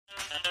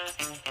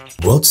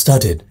What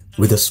started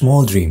with a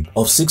small dream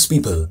of 6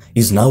 people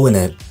is now an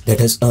app that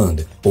has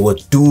earned over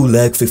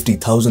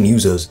 250,000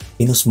 users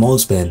in a small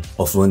span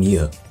of 1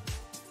 year.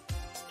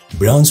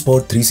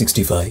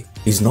 Brandspot365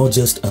 is not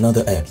just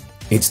another app,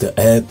 it's the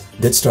app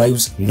that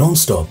strives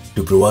non-stop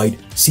to provide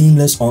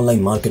seamless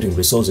online marketing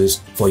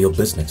resources for your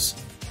business.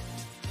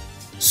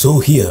 So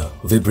here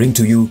we bring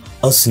to you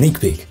a sneak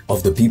peek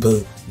of the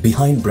people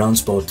behind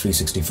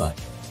Brandspot365.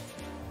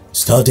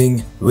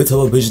 Starting with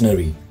our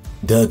visionary,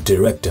 the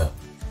director.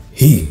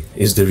 He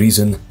is the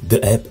reason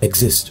the app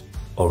exists,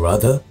 or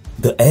rather,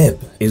 the app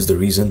is the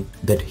reason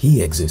that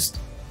he exists.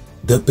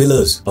 The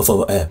pillars of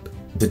our app,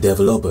 the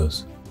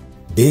developers.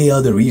 They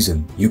are the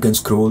reason you can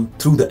scroll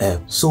through the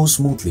app so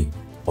smoothly,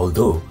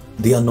 although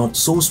they are not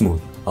so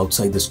smooth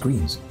outside the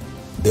screens.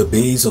 The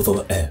base of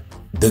our app,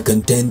 the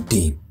content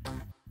team.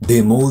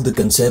 They mold the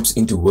concepts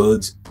into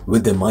words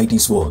with their mighty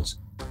swords,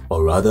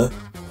 or rather,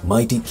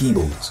 mighty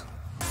keyboards.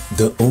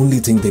 The only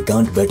thing they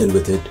can't battle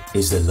with it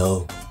is the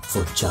love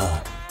for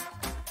chai.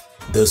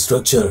 The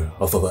structure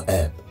of our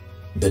app,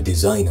 the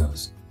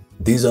designers.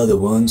 These are the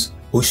ones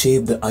who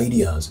shape the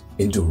ideas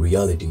into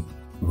reality.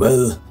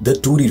 Well, the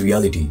 2D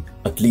reality,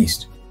 at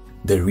least.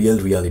 The real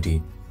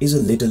reality is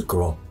a little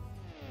crop.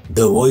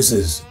 The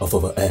voices of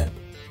our app,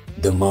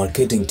 the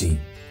marketing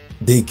team.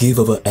 They give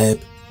our app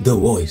the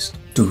voice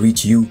to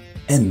reach you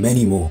and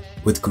many more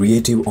with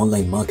creative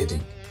online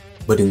marketing.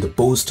 But in the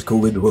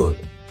post-COVID world,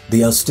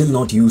 they are still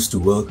not used to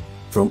work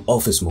from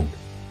office mode.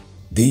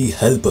 The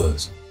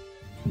helpers.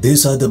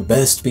 These are the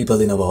best people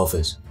in our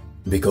office,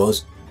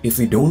 because if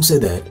we don't say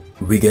that,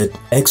 we get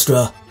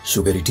extra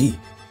sugary tea.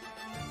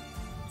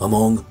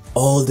 Among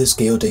all this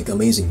chaotic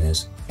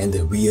amazingness and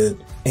their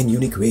weird and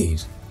unique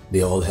ways,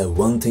 they all have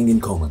one thing in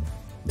common,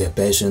 their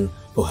passion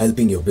for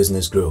helping your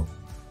business grow.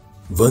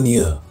 1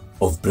 year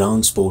of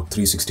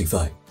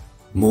Brandspot365,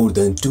 more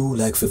than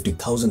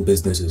 250,000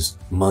 businesses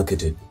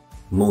marketed,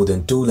 more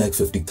than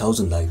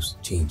 250,000 lives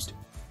changed.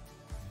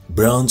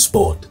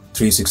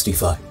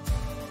 Brandspot365.